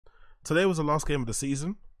Today was the last game of the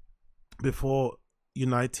season before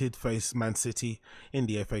United face Man City in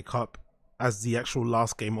the FA Cup as the actual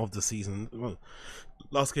last game of the season. Well,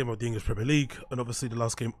 last game of the English Premier League, and obviously the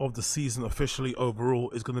last game of the season officially overall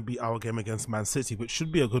is going to be our game against Man City, which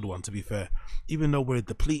should be a good one, to be fair. Even though we're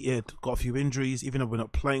depleted, got a few injuries, even though we're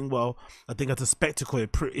not playing well, I think as a spectacle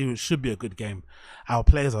it should be a good game. Our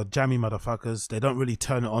players are jammy motherfuckers. They don't really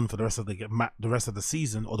turn it on for the rest of the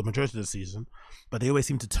season, or the majority of the season, but they always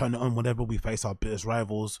seem to turn it on whenever we face our biggest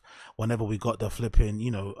rivals, whenever we got the flipping,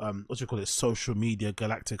 what do you call it, social media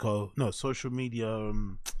Galactico, no, social media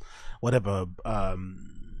whatever,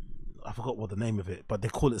 I forgot what the name of it, but they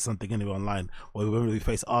call it something anyway online, or when we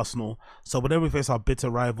face Arsenal. So whenever we face our bitter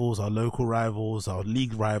rivals, our local rivals, our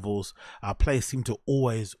league rivals, our players seem to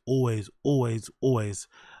always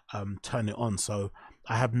turn it on. So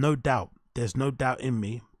I have no doubt, there's no doubt in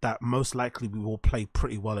me that most likely we will play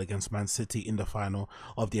pretty well against Man City in the final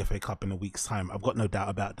of the FA Cup in a week's time. I've got no doubt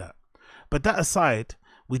about that. But that aside,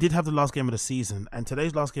 we did have the last game of the season, and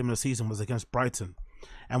today's last game of the season was against Brighton.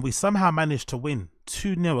 And we somehow managed to win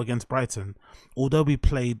 2-0 against Brighton, although we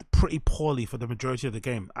played pretty poorly for the majority of the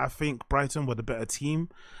game. I think Brighton were the better team,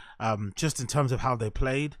 just in terms of how they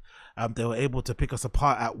played. They were able to pick us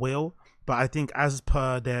apart at will. But I think as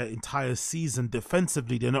per their entire season,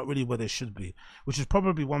 defensively, they're not really where they should be, which is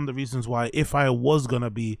probably one of the reasons why, if I was going to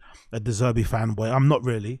be a De Zerbi fanboy, I'm not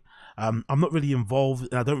really. I'm not really involved,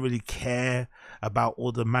 and I don't really care about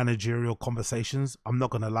all the managerial conversations. I'm not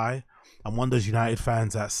going to lie. I'm one of those United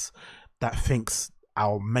fans that thinks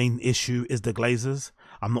our main issue is the Glazers.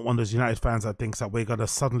 I'm not one of those United fans that thinks that we're going to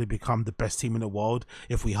suddenly become the best team in the world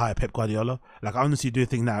if we hire Pep Guardiola. Like, I honestly do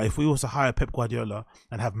think now, if we was to hire Pep Guardiola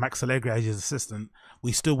and have Max Allegri as his assistant,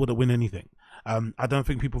 we still wouldn't win anything. I don't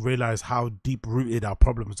think people realize how deep-rooted our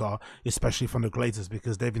problems are, especially from the Glazers,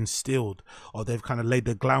 because they've instilled, or they've kind of laid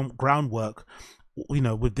the groundwork,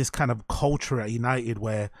 with this kind of culture at United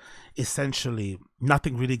where essentially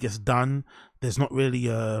nothing really gets done. There's not really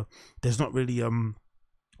a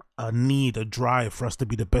need, a drive for us to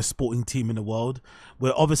be the best sporting team in the world.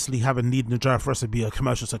 We're obviously have a need and a drive for us to be a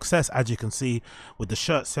commercial success, as you can see with the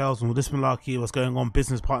shirt sales and all this malarkey, what's going on,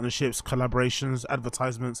 business partnerships, collaborations,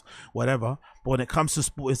 advertisements, whatever. But when it comes to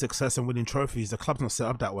sporting success and winning trophies, the club's not set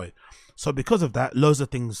up that way. So because of that, loads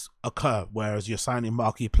of things occur, whereas you're signing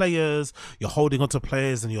marquee players, you're holding onto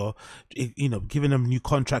players, and you're giving them new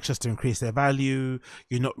contracts just to increase their value.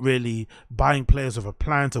 You're not really buying players with a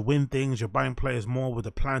plan to win things. You're buying players more with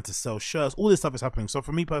a plan to sell shirts. All this stuff is happening. So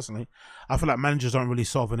for me personally, I feel like managers don't really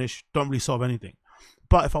solve an issue, don't really solve anything.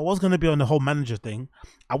 But if I was going to be on the whole manager thing,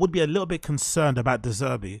 I would be a little bit concerned about De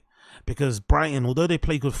Zerbi, because Brighton, although they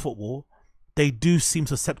play good football, they do seem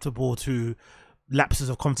susceptible to lapses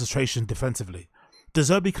of concentration defensively. De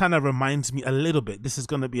Zerbi kind of reminds me a little bit, this is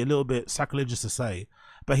going to be a little bit sacrilegious to say,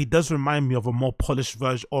 but he does remind me of a more polished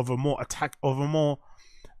version, of a more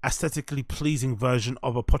aesthetically pleasing version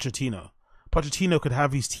of a Pochettino. Pochettino could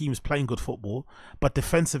have his teams playing good football, but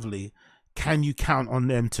defensively, can you count on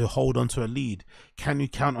them to hold on to a lead? Can you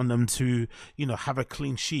count on them to, have a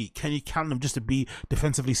clean sheet? Can you count on them just to be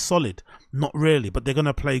defensively solid? Not really, but they're going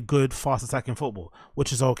to play good, fast attacking football,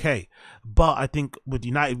 which is okay. But I think with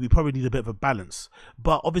United, we probably need a bit of a balance.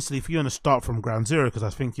 But obviously, if you're going to start from ground zero, because I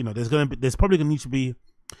think,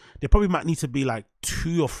 there probably might need to be like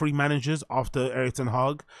 2 or 3 managers after Erik ten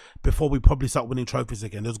Hag before we probably start winning trophies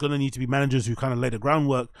again. There's going to need to be managers who kind of lay the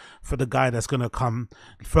groundwork for the guy that's going to come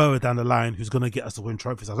further down the line, who's going to get us to win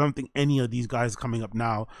trophies. I don't think any of these guys coming up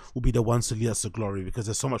now will be the ones to lead us to glory, because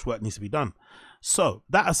there's so much work needs to be done. So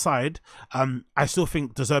that aside, I still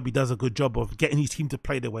think De Zerbi does a good job of getting his team to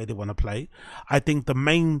play the way they want to play. I think the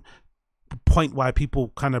main point why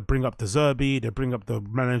people kind of bring up De Zerbi, they bring up the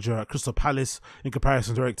manager at Crystal Palace in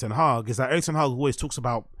comparison to Erik ten Hag, is that Erik ten Hag always talks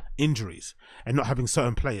about injuries and not having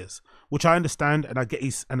certain players, which I understand, and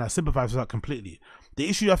I sympathize with that completely. The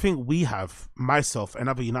issue I think we have, myself and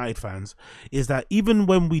other United fans, is that even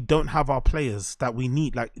when we don't have our players that we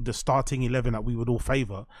need, like the starting 11 that we would all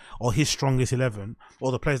favour, or his strongest 11,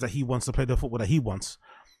 or the players that he wants to play the football that he wants,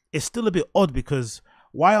 it's still a bit odd, because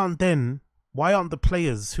why aren't the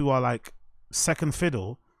players who are like second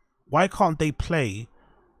fiddle, why can't they play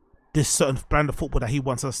this certain brand of football that he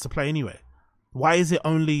wants us to play anyway? Why is it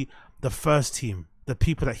only the first team, the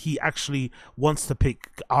people that he actually wants to pick,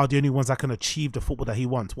 are the only ones that can achieve the football that he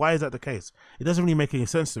wants? Why is that the case? It doesn't really make any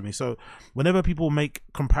sense to me. So whenever people make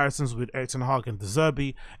comparisons with Erik ten Hag and De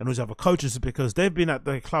Zerbi and those other coaches, it's because they've been at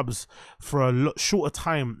their clubs for a lot shorter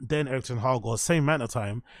time than Erik ten Hag, or same amount of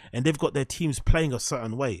time, and they've got their teams playing a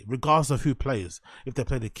certain way, regardless of who plays. If they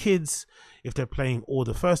play the kids, if they're playing all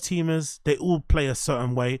the first teamers, they all play a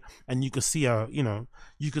certain way, and you could see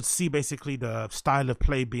you could see basically the style of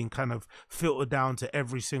play being kind of filtered down to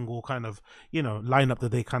every single kind of lineup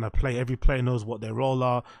that they kind of play. Every player knows what their role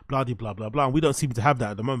are, blah blah blah blah. And we don't seem to have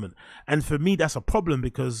that at the moment, and for me that's a problem,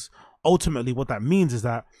 because ultimately what that means is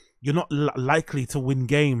that you're not likely to win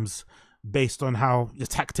games based on how your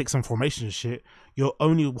tactics and formation and shit. You're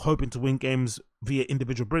only hoping to win games via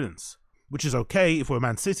individual brilliance, which is okay if we're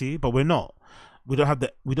Man City, but we're not. We don't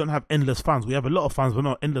have endless funds. We have a lot of funds, but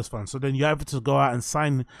not endless funds. So then you have to go out and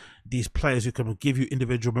sign these players who can give you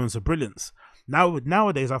individual moments of brilliance.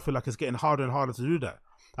 Nowadays, I feel like it's getting harder and harder to do that.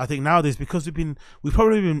 I think nowadays, because we've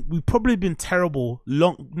probably been terrible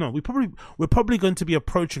we're probably going to be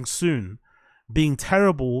approaching soon being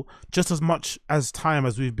terrible just as much as time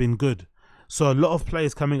as we've been good. So a lot of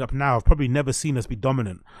players coming up now have probably never seen us be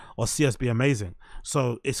dominant or see us be amazing.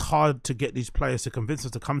 So it's hard to get these players to convince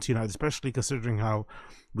us to come to United, especially considering how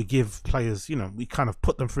we give players, we kind of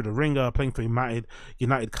put them through the ringer playing for United.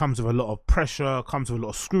 United comes with a lot of pressure, comes with a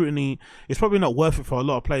lot of scrutiny. It's probably not worth it for a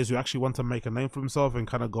lot of players who actually want to make a name for themselves and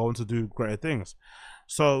kind of go on to do greater things.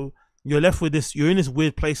 So you're left with this, you're in this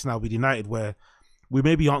weird place now with United where we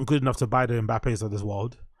maybe aren't good enough to buy the Mbappes of this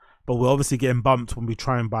world, but we're obviously getting bumped when we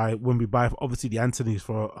buy obviously the Anthony's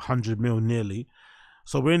for 100 mil nearly.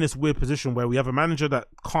 So we're in this weird position where we have a manager that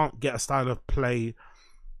can't get a style of play,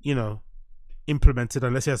 implemented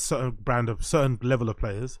unless he has certain level of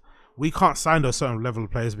players. We can't sign those certain level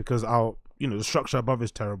of players because our, the structure above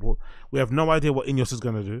is terrible. We have no idea what Ineos is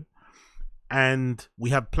going to do. And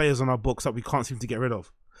we have players on our books that we can't seem to get rid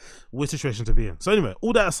of. Weird situation to be in. So anyway,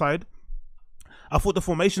 all that aside, I thought the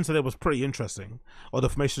formation today was pretty interesting, or the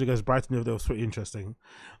formation against Brighton today was pretty interesting.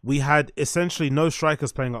 We had essentially no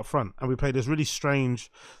strikers playing up front, and we played this really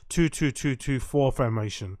strange 2-2-2-2-4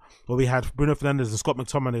 formation, where we had Bruno Fernandes and Scott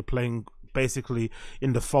McTominay playing basically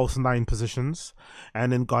in the false 9 positions,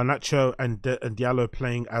 and then Garnacho and Diallo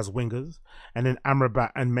playing as wingers, and then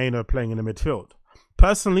Amrabat and Maino playing in the midfield.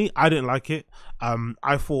 Personally, I didn't like it.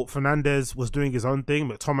 I thought Fernandes was doing his own thing,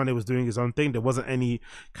 McTominay was doing his own thing. There wasn't any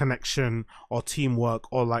connection or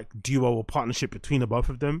teamwork or like duo or partnership between the both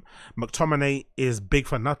of them. McTominay is big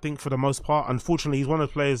for nothing for the most part. Unfortunately, he's one of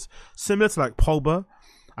the players similar to like Pogba.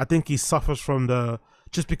 I think he suffers from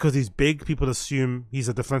just because he's big, people assume he's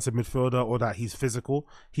a defensive midfielder or that he's physical.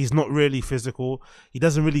 He's not really physical. He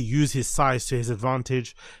doesn't really use his size to his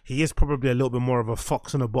advantage. He is probably a little bit more of a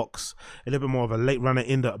fox in a box, a little bit more of a late runner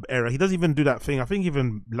in the area. He doesn't even do that thing. I think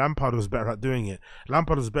even Lampard was better at doing it.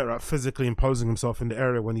 Lampard was better at physically imposing himself in the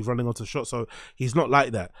area when he's running onto shots. So he's not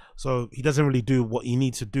like that. So he doesn't really do what you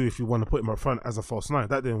need to do if you want to put him up front as a false 9.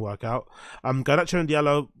 That didn't work out. Garnacho and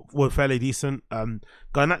Diallo were fairly decent.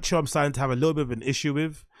 Garnacho I'm starting to have a little bit of an issue with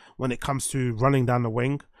when it comes to running down the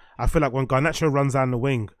wing. I feel like when Garnacho runs down the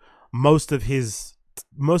wing, most of his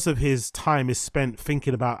time is spent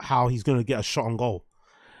thinking about how he's going to get a shot on goal.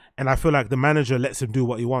 And I feel like the manager lets him do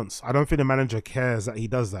what he wants. I don't think the manager cares that he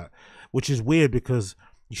does that, which is weird because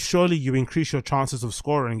surely you increase your chances of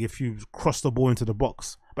scoring if you cross the ball into the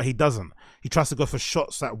box. But he doesn't. He tries to go for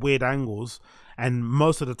shots at weird angles, and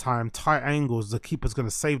most of the time, tight angles, the keeper's going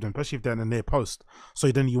to save them, especially if they're in the near post. So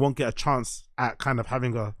then you won't get a chance at kind of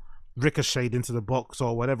having a ricocheted into the box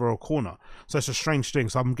or whatever, or corner. So it's a strange thing.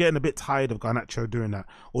 So I'm getting a bit tired of Garnacho doing that.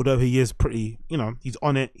 Although he is pretty, he's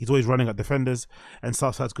on it. He's always running at defenders and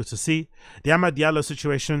stuff. So that's good to see. The Amad Diallo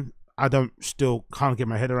situation, I still can't get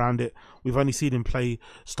my head around it. We've only seen him play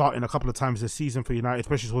starting a couple of times this season for United,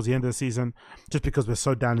 especially towards the end of the season, just because we're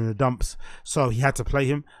so down in the dumps. So he had to play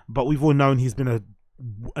him. But we've all known he's been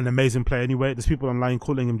an amazing player anyway. There's people online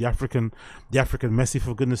calling him the African Messi,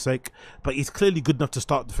 for goodness sake. But he's clearly good enough to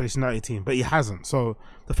start the Face United team, but he hasn't. So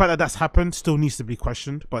the fact that that's happened still needs to be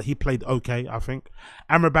questioned, but he played okay, I think.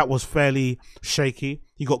 Amrabat was fairly shaky.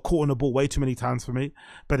 He got caught on the ball way too many times for me.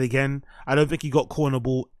 But again, I don't think he got caught on the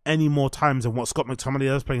ball any more times than what Scott McTominay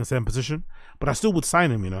does, playing the same position. But I still would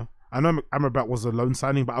sign him, I know Amrabat was a loan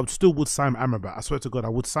signing, but I still would sign Amrabat. I swear to God, I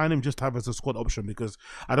would sign him just to have as a squad option, because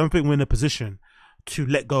I don't think we're in a position to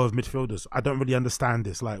let go of midfielders. I don't really understand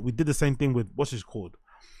this. Like, we did the same thing with, what's his called?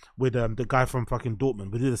 With the guy from fucking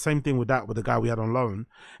Dortmund. We did the same thing with the guy we had on loan.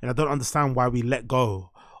 And I don't understand why we let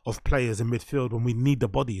go of players in midfield when we need the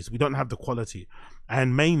bodies. We don't have the quality.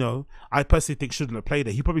 And Maino, I personally think shouldn't have played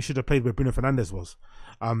it. He probably should have played where Bruno Fernandes was.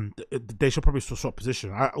 They should probably swap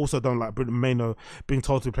position. I also don't like Bruno Maino being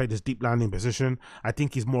told to play this deep landing position. I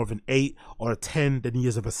think he's more of an 8 or a 10 than he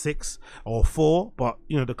is of a 6 or a 4. But,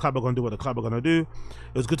 you know, the club are going to do what the club are going to do.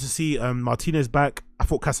 It was good to see Martinez back. I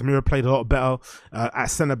thought Casemiro played a lot better at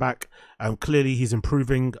centre-back. Clearly, he's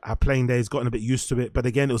improving. Playing there, he's gotten a bit used to it. But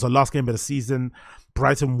again, it was the last game of the season.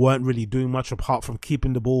 Brighton weren't really doing much apart from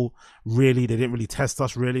keeping the ball. Really, they didn't really test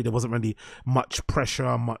us. Really, there wasn't really much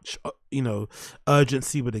pressure, much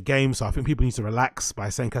urgency with the game. So I think people need to relax by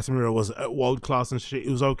saying Casemiro was world class and shit. It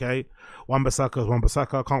was okay. Wan-Bissaka is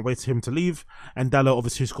Wan-Bissaka. Can't wait for him to leave. And Dalot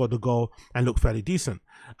obviously scored the goal and looked fairly decent.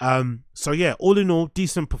 So yeah, all in all,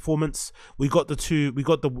 decent performance. We got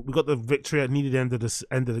the victory at nearly the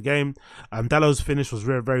end of the game. Dalot's finish was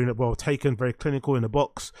very, very well taken, very clinical in the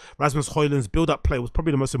box. Rasmus Højlund's build-up play was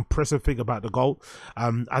probably the most impressive thing about the goal.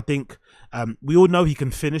 I think we all know he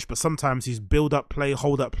can finish, but sometimes his build-up play,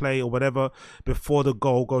 hold-up play, or whatever before the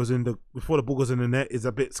ball goes in the net is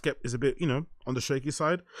a bit on the shaky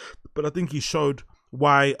side. But I think he showed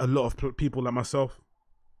why a lot of people like myself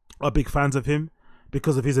are big fans of him,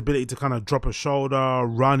 because of his ability to kind of drop a shoulder,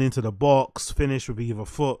 run into the box, finish with either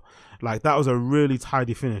foot. Like, that was a really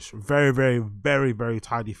tidy finish. Very, very, very, very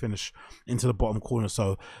tidy finish into the bottom corner.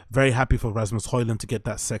 So very happy for Rasmus Højlund to get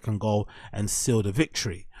that second goal and seal the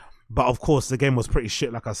victory. But of course, the game was pretty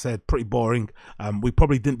shit, like I said, pretty boring. We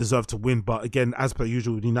probably didn't deserve to win. But again, as per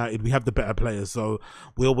usual with United, we have the better players. So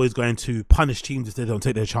we're always going to punish teams if they don't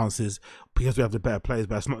take their chances because we have the better players.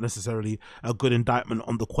 But it's not necessarily a good indictment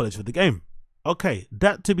on the quality of the game. Okay,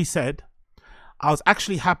 that to be said, I was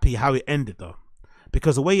actually happy how it ended though,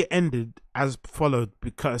 because the way it ended as followed,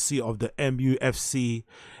 courtesy of the MUFC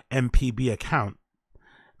MPB account.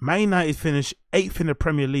 Man United finished 8th in the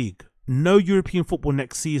Premier League. No European football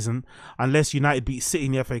next season unless United beat City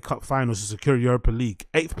in the FA Cup finals to secure Europa League.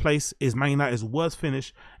 8th place is Man United's worst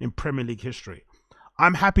finish in Premier League history.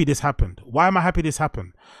 I'm happy this happened. Why am I happy this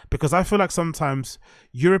happened? Because I feel like sometimes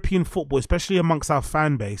European football, especially amongst our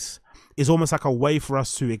fan base, is almost like a way for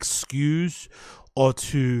us to excuse or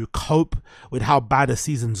to cope with how bad a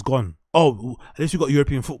season's gone. Oh, at least you got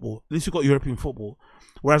European football. At least you got European football.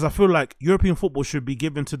 Whereas I feel like European football should be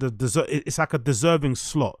given to it's like a deserving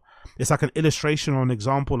slot. It's like an illustration or an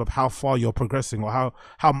example of how far you're progressing, or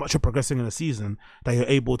how much you're progressing in a season, that you're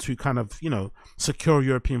able to kind of, secure a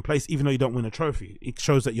European place, even though you don't win a trophy. It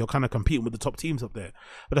shows that you're kind of competing with the top teams up there.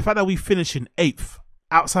 But the fact that we finish in 8th,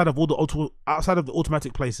 outside of the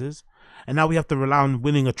automatic places, and now we have to rely on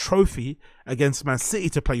winning a trophy against Man City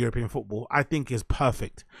to play European football, I think is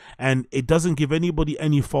perfect. And it doesn't give anybody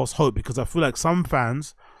any false hope, because I feel like some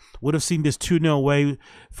fans would have seen this 2-0 away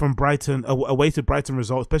from Brighton, away to Brighton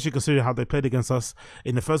result, especially considering how they played against us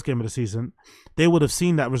in the first game of the season. They would have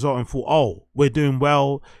seen that result and thought, oh, we're doing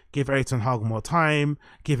well, give Erik ten Hag more time,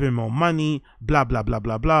 give him more money, blah, blah, blah,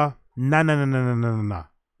 blah, blah.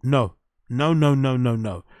 No. No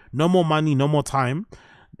more money, no more time.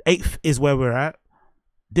 8th is where we're at.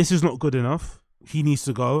 This is not good enough. He needs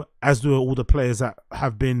to go, as do all the players that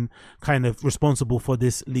have been kind of responsible for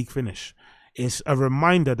this league finish. It's a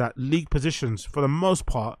reminder that league positions, for the most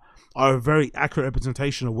part, are a very accurate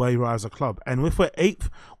representation of where you are as a club. And if we're 8th,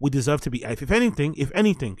 we deserve to be 8th. If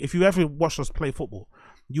anything, if you ever watched us play football,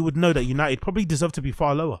 you would know that United probably deserve to be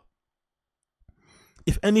far lower.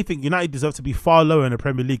 If anything, United deserve to be far lower in the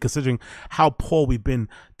Premier League, considering how poor we've been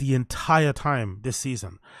the entire time this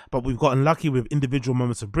season. But we've gotten lucky with individual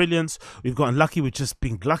moments of brilliance. We've gotten lucky with just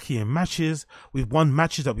being lucky in matches. We've won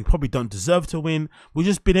matches that we probably don't deserve to win. We've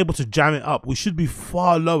just been able to jam it up. We should be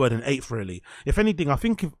far lower than 8th, really. If anything, I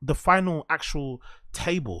think the final actual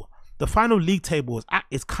table, the final league table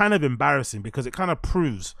is kind of embarrassing, because it kind of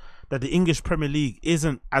proves that the English Premier League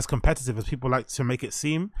isn't as competitive as people like to make it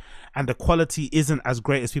seem, and the quality isn't as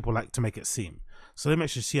great as people like to make it seem. So let me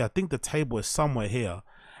actually see. I think the table is somewhere here,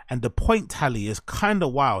 and the point tally is kind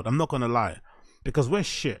of wild. I'm not gonna lie, because we're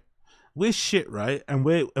shit. We're shit, right? And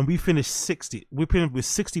we finished 60. We finished with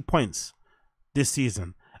 60 points this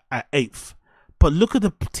season at 8th. But look at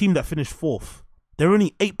the team that finished 4th. They're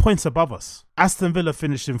only 8 points above us. Aston Villa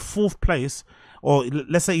finished in 4th place, or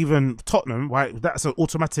let's say even Tottenham, right? That's an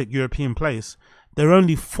automatic European place. They're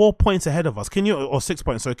only 4 points ahead of us. Can you, or 6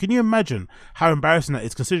 points? So can you imagine how embarrassing that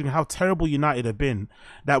is, considering how terrible United have been,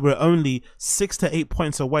 that we're only 6 to 8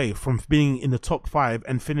 points away from being in the top 5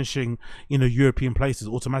 and finishing, European places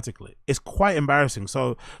automatically. It's quite embarrassing.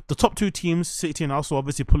 So the top 2 teams, City and Arsenal,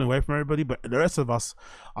 obviously pulling away from everybody, but the rest of us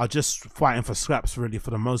are just fighting for scraps really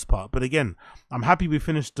for the most part. But again, I'm happy we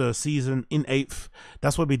finished the season in 8th.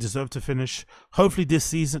 That's where we deserve to finish. Hopefully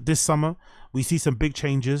this summer, we see some big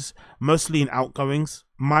changes, mostly in outgoings.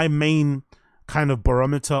 My main kind of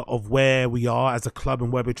barometer of where we are as a club and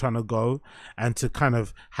where we're trying to go, and to kind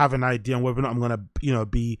of have an idea on whether or not I'm going to,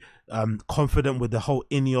 be confident with the whole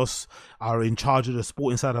Ineos are in charge of the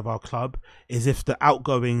sporting side of our club, is if the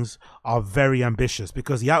outgoings are very ambitious,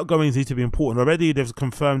 because the outgoings need to be important. Already they've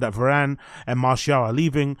confirmed that Varane and Martial are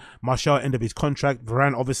leaving. Martial end of his contract.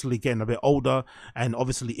 Varane obviously getting a bit older and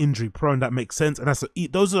obviously injury prone. That makes sense, and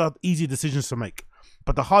those are easy decisions to make.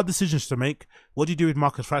 But the hard decisions to make: what do you do with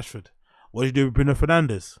Marcus Rashford? What do you do with Bruno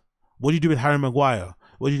Fernandes? What do you do with Harry Maguire?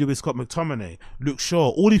 What do you do with Scott McTominay, Luke Shaw?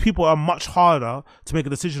 All these people are much harder to make a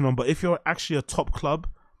decision on. But if you're actually a top club,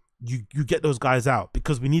 you get those guys out,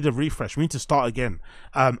 because we need a refresh. We need to start again.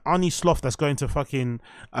 Arne Slot, that's going to fucking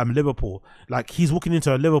Liverpool, like, he's walking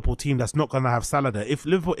into a Liverpool team that's not going to have Salah there. If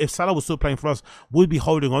Salah was still playing for us, we'd be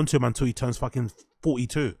holding on to him until he turns fucking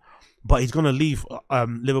 42. But he's going to leave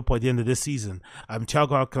Liverpool at the end of this season.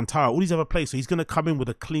 Thiago Alcantara, all these other players. So he's going to come in with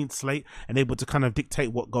a clean slate and able to kind of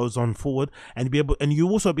dictate what goes on forward, and you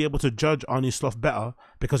also be able to judge Arne Slot better,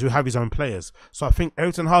 because you have his own players. So I think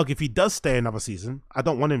Erik ten Hag, if he does stay another season, I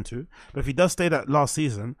don't want him to, but if he does stay that last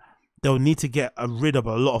season, they'll need to get rid of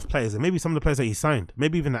a lot of players, and maybe some of the players that he signed,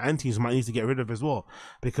 maybe even the antis might need to get rid of as well,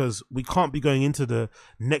 because we can't be going into the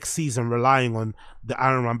next season relying on the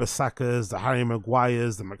Aaron Wan-Bissakas, the Harry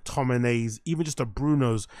Maguires, the McTominays, even just the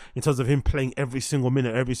Brunos, in terms of him playing every single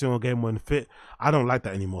minute, every single game when fit. I don't like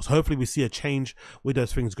that anymore. So hopefully we see a change with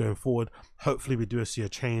those things going forward. Hopefully we do see a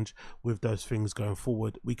change with those things going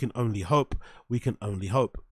forward. We can only hope. We can only hope.